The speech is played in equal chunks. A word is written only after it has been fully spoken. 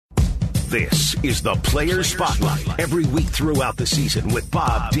This is the Player Spotlight, every week throughout the season with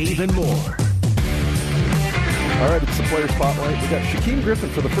Bob, Dave, and more. All right, it's the Player Spotlight. We got Shaquem Griffin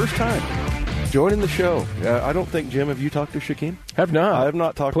for the first time joining the show. I don't think, Jim, have you talked to Shaquem? Have not. I have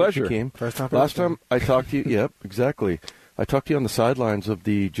not talked to Shaquem. First time. Last time I talked to you, yep, exactly. I talked to you on the sidelines of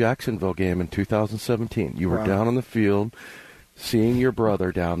the Jacksonville game in 2017. You were down on the field seeing your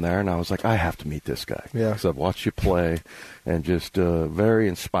brother down there, and I was like, I have to meet this guy. Yeah. Because I've watched you play, and just very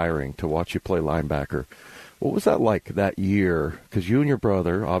inspiring to watch you play linebacker. What was that like that year? Because you and your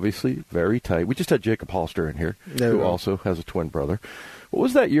brother, obviously, very tight. We just had Jacob Holster in here, who also has a twin brother. What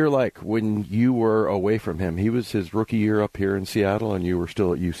was that year like when you were away from him? He was his rookie year up here in Seattle, and you were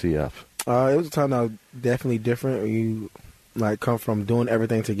still at UCF. It was a time that was definitely different. You come from doing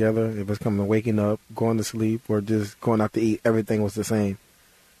everything together. If it's coming to waking up, going to sleep, or just going out to eat, everything was the same.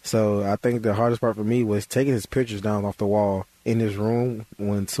 So I think the hardest part for me was taking his pictures down off the wall in his room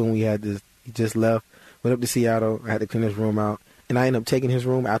when soon we had this. He just left, went up to Seattle. I had to clean his room out, and I ended up taking his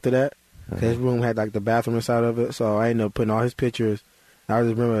room after that. His room had the bathroom inside of it, so I ended up putting all his pictures. I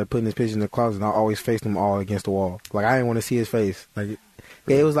just remember putting his pictures in the closet, and I always faced them all against the wall. I didn't want to see his face.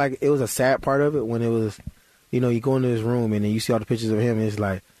 It was a sad part of it when it was. You go into his room and then you see all the pictures of him and it's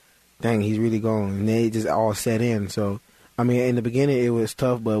like, dang, he's really gone. And then it just all set in. So, in the beginning it was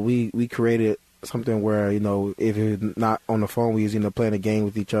tough, but we created something where, if it was not on the phone, we was playing a game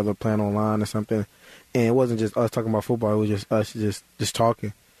with each other, playing online or something. And it wasn't just us talking about football. It was just us just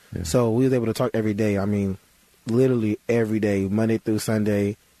talking. Yeah. So we was able to talk every day. Literally every day, Monday through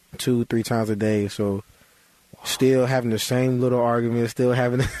Sunday, 2-3 times a day. So still having the same little arguments, still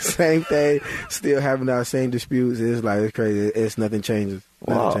having the same thing, still having our same disputes. It's crazy. It's nothing changes.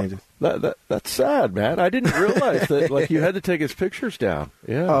 Nothing changes. That's sad, man. I didn't realize that you had to take his pictures down.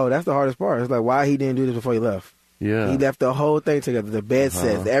 Yeah. Oh, that's the hardest part. It's why he didn't do this before he left. Yeah. He left the whole thing together, the bed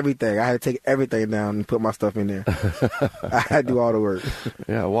sets, everything. I had to take everything down and put my stuff in there. I had to do all the work.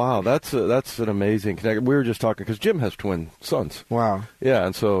 Yeah, wow. That's an amazing connection. We were just talking because Jim has twin sons. Wow. Yeah,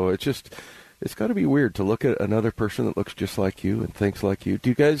 and so it's got to be weird to look at another person that looks just like you and thinks like you. Do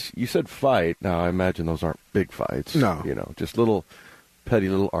you guys, you said fight. Now, I imagine those aren't big fights. No. Just petty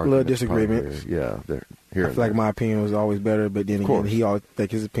little arguments. Little disagreements. Yeah, they're here. I feel like my opinion was always better, but then again, he always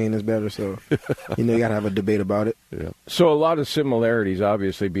thinks his opinion is better, so, you got to have a debate about it. Yeah. So a lot of similarities,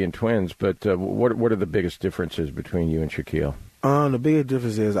 obviously, being twins, but what are the biggest differences between you and Shaquille? The biggest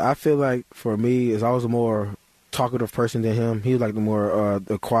difference is I feel like, for me, I was a more talkative person than him. He was the more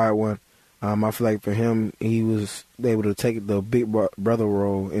the quiet one. I feel like for him, he was able to take the big brother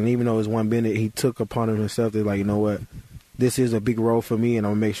role, and even though it was 1 minute, he took upon it himself to you know what, this is a big role for me, and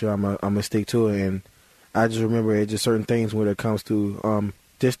I'm gonna make sure I'm gonna stick to it. And I just remember it's just certain things when it comes to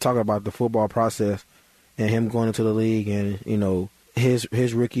just talking about the football process and him going into the league, and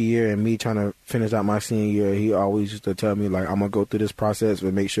his rookie year and me trying to finish out my senior year. He always used to tell me I'm gonna go through this process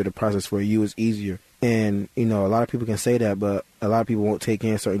and make sure the process for you is easier. And, a lot of people can say that, but a lot of people won't take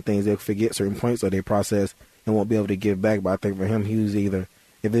in certain things. They'll forget certain points of their process and won't be able to give back. But I think for him, he was either,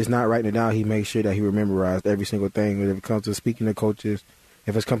 if it's not writing it down, he makes sure that he memorized every single thing. If it comes to speaking to coaches,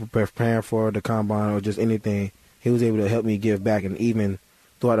 if it's come to preparing for the combine or just anything, he was able to help me give back. And even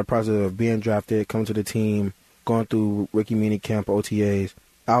throughout the process of being drafted, coming to the team, going through rookie mini camp, OTAs,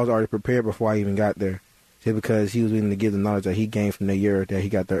 I was already prepared before I even got there. Just because he was willing to give the knowledge that he gained from the year that he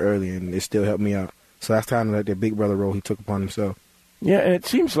got there early, and it still helped me out. So that's kind of the big brother role he took upon himself. Yeah, and it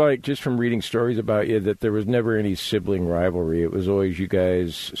seems like, just from reading stories about you, that there was never any sibling rivalry. It was always you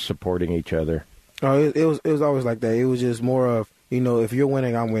guys supporting each other. Oh, it was always like that. It was just more of, if you're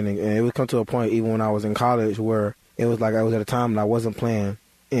winning, I'm winning. And it would come to a point, even when I was in college, where it was I was at a time that I wasn't playing.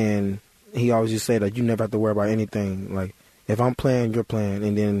 And he always just said, you never have to worry about anything. If I'm playing, you're playing.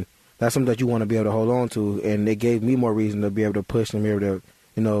 And then that's something that you want to be able to hold on to. And it gave me more reason to be able to push and be able to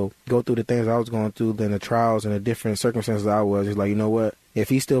go through the things I was going through, than the trials and the different circumstances I was. It's you know what? If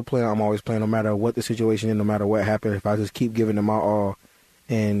he's still playing, I'm always playing, no matter what the situation is, no matter what happens. If I just keep giving him my all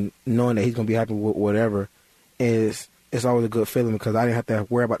and knowing that he's going to be happy with whatever, it's always a good feeling, because I didn't have to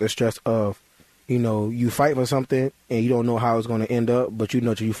worry about the stress of, you fight for something and you don't know how it's going to end up, but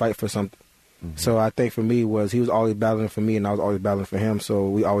you fight for something. Mm-hmm. So I think for me he was always battling for me and I was always battling for him, so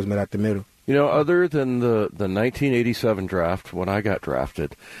we always met at the middle. Other than the 1987 draft, when I got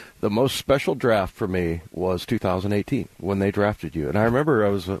drafted, the most special draft for me was 2018, when they drafted you. And I remember I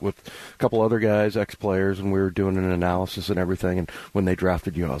was with a couple other guys, ex-players, and we were doing an analysis and everything. And when they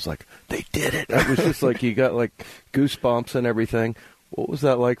drafted you, I was like, they did it. It was just you got goosebumps and everything. What was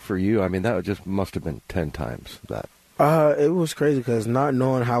that like for you? That just must have been 10 times that. It was crazy, because not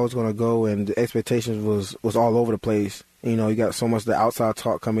knowing how it was going to go and the expectations was all over the place. You know, you got so much of the outside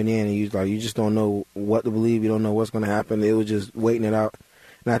talk coming in, and you just don't know what to believe. You don't know what's going to happen. It was just waiting it out.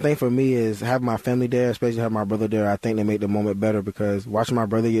 And I think for me is having my family there, especially having my brother there, I think they made the moment better because watching my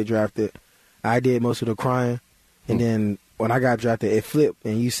brother get drafted, I did most of the crying. And then when I got drafted, it flipped,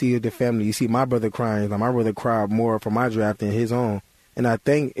 and you see the family. You see my brother crying. Like my brother cried more for my draft than his own. And I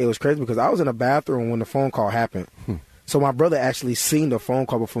think it was crazy because I was in the bathroom when the phone call happened. So my brother actually seen the phone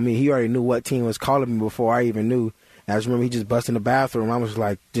call before me. He already knew what team was calling me before I even knew. And I just remember he just busted in the bathroom. I was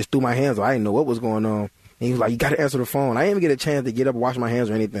like, just threw my hands up. I didn't know what was going on. And he was like, you got to answer the phone. I didn't even get a chance to get up and wash my hands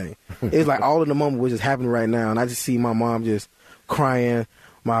or anything. It was like all in the moment was just happening right now. And I just see my mom just crying.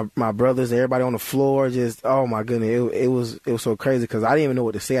 My brothers, everybody on the floor, just, oh my goodness, it was so crazy because I didn't even know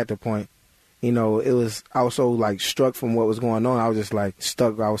what to say at the point. You know, I was so like struck from what was going on. I was just like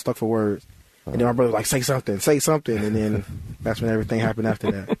stuck. I was stuck for words. And then my brother was like, say something. And then that's when everything happened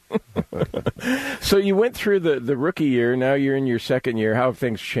after that. So you went through the rookie year. Now you're in your second year. How have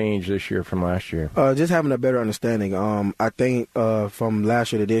things changed this year from last year? Just having a better understanding. I think from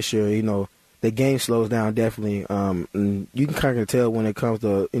last year to this year, you know, the game slows down definitely. And you can kind of tell when it comes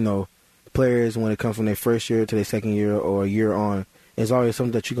to, you know, players, when it comes from their first year to their second year or a year on. It's always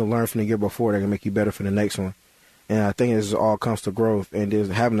something that you can learn from the year before that can make you better for the next one. And I think it all comes to growth. And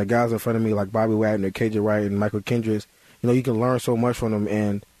just having the guys in front of me like Bobby Wagner, KJ Wright, and Michael Kendricks, you know, you can learn so much from them.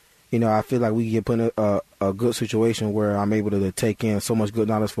 And, you know, I feel like we get put in a good situation where I'm able to take in so much good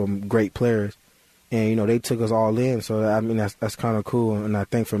knowledge from great players. And, you know, they took us all in. So, I mean, that's kind of cool. And I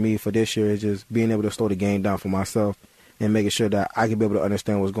think for me, for this year, is just being able to slow the game down for myself and making sure that I can be able to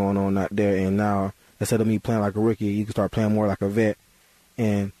understand what's going on out there. And now, instead of me playing like a rookie, you can start playing more like a vet.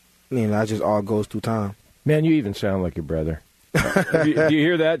 And, you know, that just all goes through time. Man, you even sound like your brother. Do you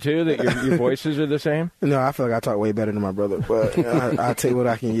hear that, too, that your voices are the same? No, I feel like I talk way better than my brother, but I'll take what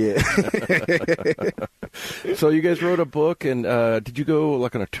I can get. So you guys wrote a book, and did you go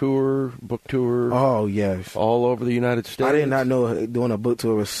like on a book tour? Oh, yes. All over the United States? I did not know doing a book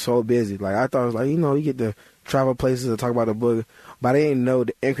tour was so busy. Like, I thought it was like, you know, you get to travel places and talk about a book, but I didn't know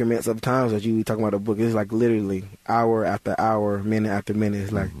the increments of times that you be talking about a book. It's like literally hour after hour, minute after minute.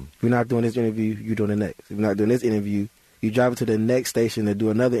 It's like, if you're not doing this interview, you're doing the next. If you're not doing this interview, you drive to the next station to do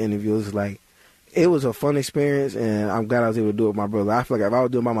another interview. It's like, it was a fun experience, and I'm glad I was able to do it with my brother. I feel like if I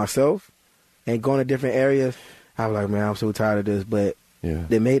was doing it by myself and going to different areas, I was like, man, I'm so tired of this. But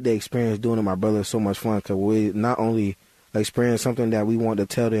they made the experience doing it with my brother so much fun because we not only experienced something that we wanted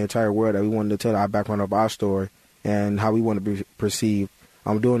to tell the entire world, that we wanted to tell our background of our story and how we want to be perceived.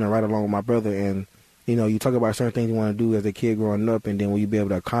 I'm doing it right along with my brother. And, you know, you talk about certain things you want to do as a kid growing up, and then when you be able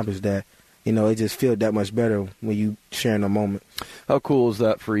to accomplish that, you know, it just feels that much better when you sharing a moment. How cool is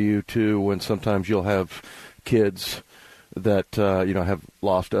that for you, too, when sometimes you'll have kids that, you know, have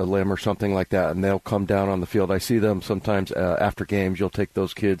lost a limb or something like that, and they'll come down on the field. I see them sometimes after games. You'll take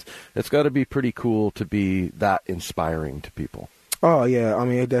those kids. It's got to be pretty cool to be that inspiring to people. Oh, yeah. I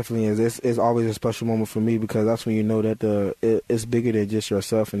mean, it definitely is. It's always a special moment for me because that's when you know that it's bigger than just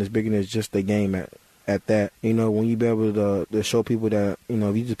yourself, and it's bigger than just the game at that. You know, when you be able to show people that, you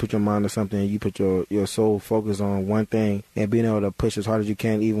know, if you just put your mind to something and you put your sole focus on one thing and being able to push as hard as you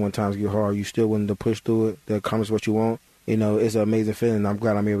can, even when times get hard, you still willing to push through it to accomplish what you want. You know, it's an amazing feeling. I'm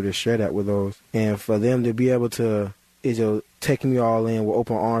glad I'm able to share that with those. And for them to be able to, taking me all in with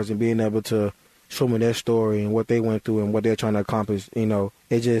open arms and being able to show me their story and what they went through and what they're trying to accomplish, you know,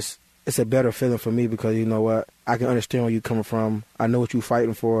 it's a better feeling for me because, you know what, I can understand where you're coming from. I know what you're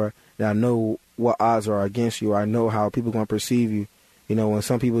fighting for, and I know what odds are against you. I know how people are going to perceive you. You know, when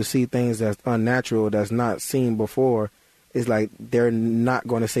some people see things that's unnatural, that's not seen before, it's like they're not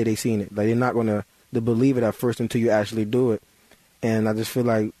going to say they seen it. Like, they're not going to believe it at first until you actually do it. And I just feel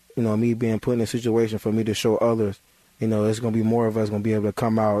like, you know, me being put in a situation for me to show others, you know, it's going to be more of us going to be able to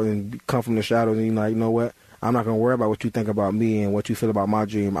come out and come from the shadows and, you know what, I'm not going to worry about what you think about me and what you feel about my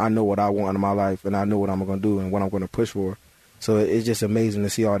dream. I know what I want in my life, and I know what I'm going to do and what I'm going to push for. So it's just amazing to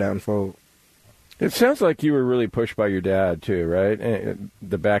see all that unfold. It sounds like you were really pushed by your dad, too, right?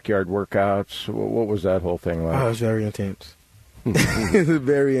 The backyard workouts, what was that whole thing like? Oh, it was very intense. It was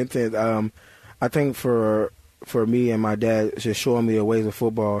very intense. I think for me and my dad, just showing me the ways of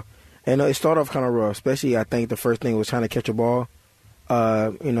football. And it started off kind of rough, especially I think the first thing was trying to catch a ball.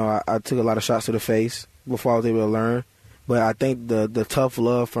 You know, I took a lot of shots to the face before I was able to learn. But I think the tough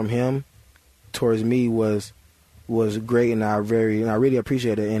love from him towards me was great, and I really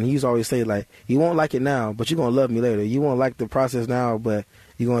appreciate it. And he's always saying, like, you won't like it now, but you're going to love me later. You won't like the process now, but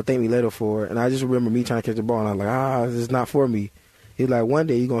you're going to thank me later for it. And I just remember me trying to catch the ball, and I was like, this is not for me. He's like, one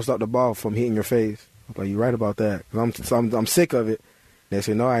day you're going to stop the ball from hitting your face. I'm like, you're right about that. 'Cause I'm sick of it. They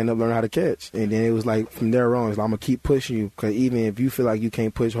said, no, I ended up learning how to catch. And then it was like, from there on, it's like, I'm going to keep pushing you, because even if you feel like you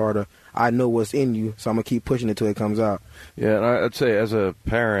can't push harder, I know what's in you, so I'm going to keep pushing it until it comes out. Yeah, and I'd say as a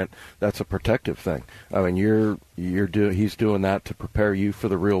parent, that's a protective thing. I mean, he's doing that to prepare you for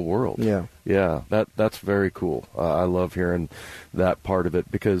the real world. Yeah. Yeah, that's very cool. I love hearing that part of it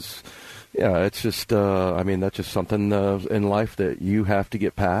because, yeah, it's just, I mean, that's just something in life that you have to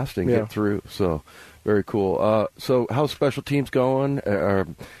get past and get through. So, very cool. So, how's special teams going?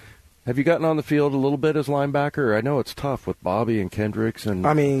 Have you gotten on the field a little bit as linebacker? I know it's tough with Bobby and Kendricks. And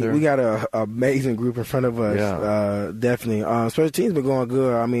I mean, we got an amazing group in front of us. Yeah. Definitely. Special teams been going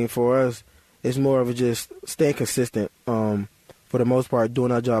good. I mean, for us, it's more of a just staying consistent. For the most part,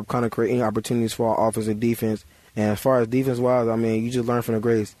 doing our job, kind of creating opportunities for our offense and defense. And as far as defense-wise, I mean, you just learn from the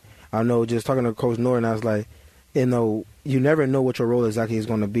greats. I know just talking to Coach Norton, I was like, you never know what your role exactly is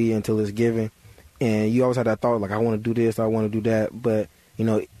going to be until it's given. And you always have that thought, like, I want to do this, I want to do that. But,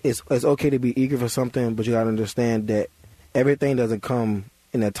 it's okay to be eager for something, but you got to understand that everything doesn't come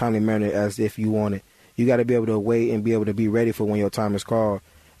in a timely manner as if you want it. You got to be able to wait and be able to be ready for when your time is called.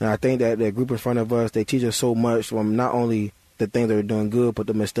 And I think that the group in front of us, they teach us so much from not only the things that are doing good, but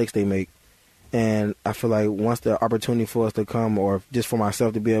the mistakes they make. And I feel like once the opportunity for us to come, or just for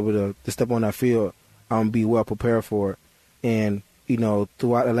myself to be able to step on that field, I'm going to be well prepared for it. And,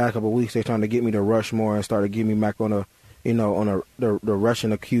 throughout the last couple of weeks, they're trying to get me to rush more and start to get me back on the rush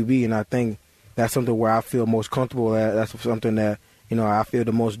and the QB. And I think that's something where I feel most comfortable at. That's something that, I feel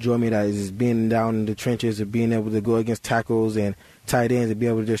the most joy me that is being down in the trenches and being able to go against tackles and tight ends and be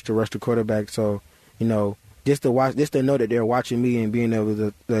able to rush the quarterback. So, just to watch, just to know that they're watching me and being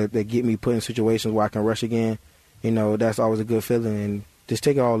able to get me put in situations where I can rush again, that's always a good feeling. And just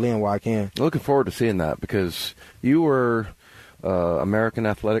take it all in while I can. Looking forward to seeing that because you were American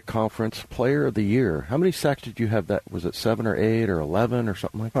Athletic Conference Player of the Year. How many sacks did you have? That was it 7 or 8 or 11 or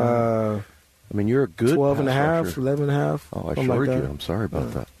something like that? I mean, you're a good 12 and a half, rusher. 11 and a half. Oh, I shorted you. I'm sorry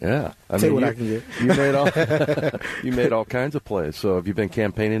about that. Yeah. I mean, what I can get. You made all kinds of plays. So have you been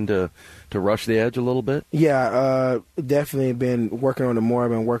campaigning to rush the edge a little bit? Yeah, definitely been working on it more. I've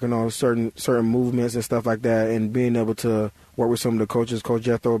been working on certain movements and stuff like that, and being able to work with some of the coaches. Coach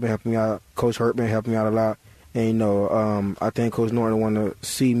Jethro been helping me out. Coach Hurt been helping me out a lot. And, I think Coach Norton want to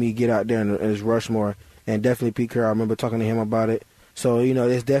see me get out there and just rush more. And definitely Pete Carroll, I remember talking to him about it. So,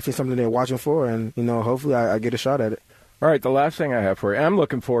 it's definitely something they're watching for, and, hopefully I get a shot at it. All right, the last thing I have for you, I'm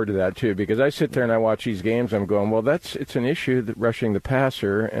looking forward to that, too, because I sit there and I watch these games, I'm going, well, it's an issue, that rushing the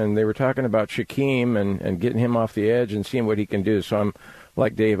passer, and they were talking about Shaquem and getting him off the edge and seeing what he can do. So I'm,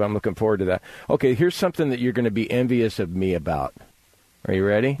 like Dave, I'm looking forward to that. Okay, here's something that you're going to be envious of me about. Are you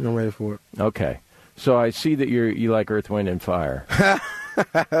ready? I'm ready for it. Okay. So I see that you like Earth, Wind, and Fire.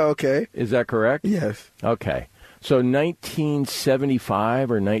 Okay. Is that correct? Yes. Okay. So 1975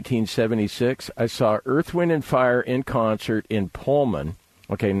 or 1976, I saw Earth, Wind, and Fire in concert in Pullman.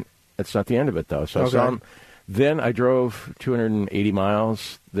 Okay, that's not the end of it, though. So I saw them. Then I drove 280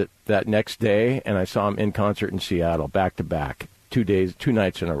 miles that next day, and I saw them in concert in Seattle, back-to-back, 2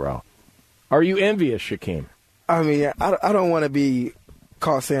 nights in a row. Are you envious, Shaquem? I mean, I don't want to be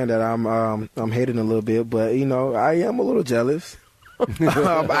caught saying that I'm hating a little bit, but, I am a little jealous.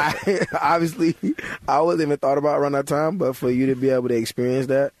 Obviously, I wasn't even thought about around that time, but for you to be able to experience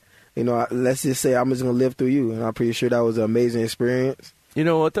that, let's just say I'm just going to live through you, and I'm pretty sure that was an amazing experience. You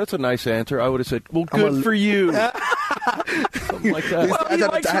know what? That's a nice answer. I would have said, well, good for you. Something like that.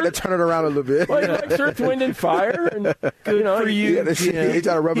 Well, I had to turn it around a little bit. Well, he likes Earth, Wind, and Fire. And, good for you. He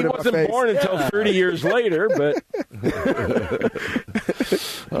tried to rub it in my face. He wasn't born until 30 years later, but...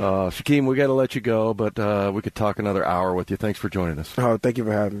 Shaquem, we got to let you go, but we could talk another hour with you. Thanks for joining us. Oh, thank you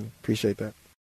for having me. Appreciate that.